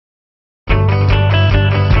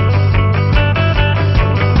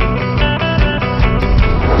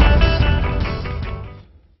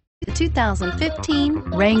2015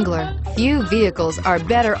 Wrangler. Few vehicles are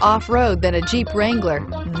better off-road than a Jeep Wrangler.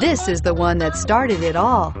 This is the one that started it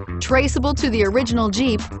all. Traceable to the original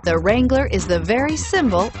Jeep, the Wrangler is the very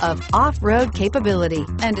symbol of off-road capability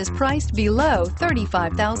and is priced below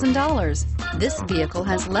 $35,000. This vehicle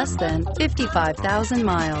has less than 55,000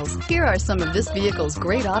 miles. Here are some of this vehicle's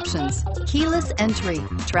great options: keyless entry,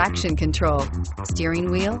 traction control, steering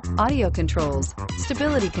wheel audio controls,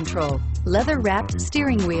 stability control, leather-wrapped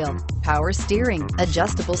steering wheel, power steering,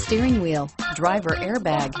 adjustable steering wheel, driver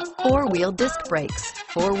airbag, four-wheel disc brakes,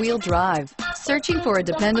 four-wheel drive. Searching for a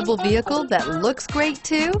dependable vehicle that looks great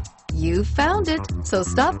too? You found it, so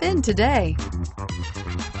stop in today.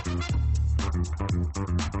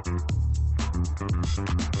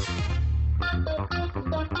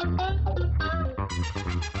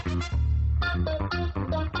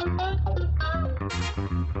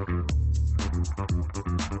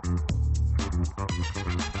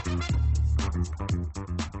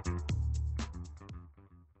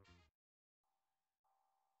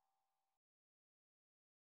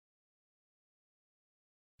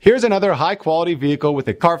 Here's another high-quality vehicle with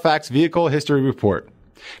a Carfax Vehicle History Report.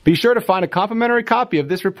 Be sure to find a complimentary copy of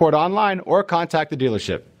this report online or contact the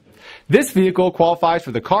dealership. This vehicle qualifies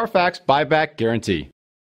for the Carfax Buyback Guarantee.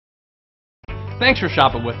 Thanks for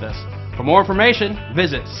shopping with us. For more information,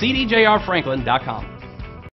 visit cdjrfranklin.com.